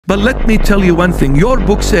But let me tell you one thing. Your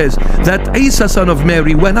book says that Isa, son of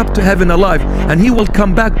Mary, went up to heaven alive, and he will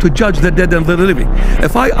come back to judge the dead and the living.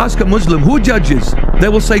 If I ask a Muslim who judges, they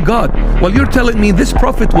will say God. Well, you're telling me this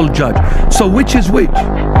prophet will judge. So which is which?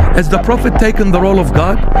 Has the prophet taken the role of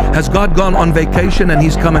God? Has God gone on vacation and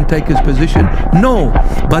he's come and take his position? No.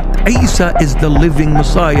 But Isa is the living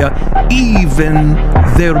Messiah, even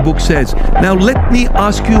their book says. Now let me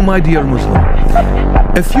ask you, my dear Muslim,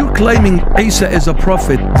 if you're claiming Isa is a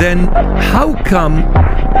prophet, then how come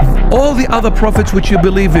all the other prophets which you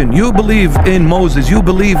believe in, you believe in Moses, you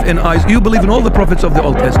believe in Isaac, you believe in all the prophets of the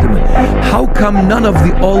Old Testament, how come none of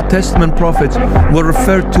the Old Testament prophets were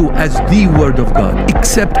referred to as the Word of God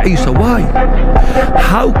except Isa? Why?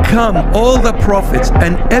 How come all the prophets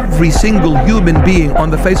and every single human being on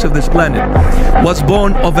the face of this planet was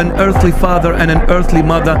born of an earthly father and an earthly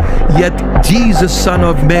mother, yet Jesus, son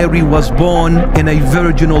of Mary, was born in a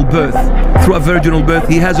virginal birth? Through a virginal birth,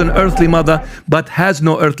 he has an earthly mother but has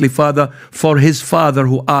no earthly father, for his Father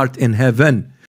who art in heaven.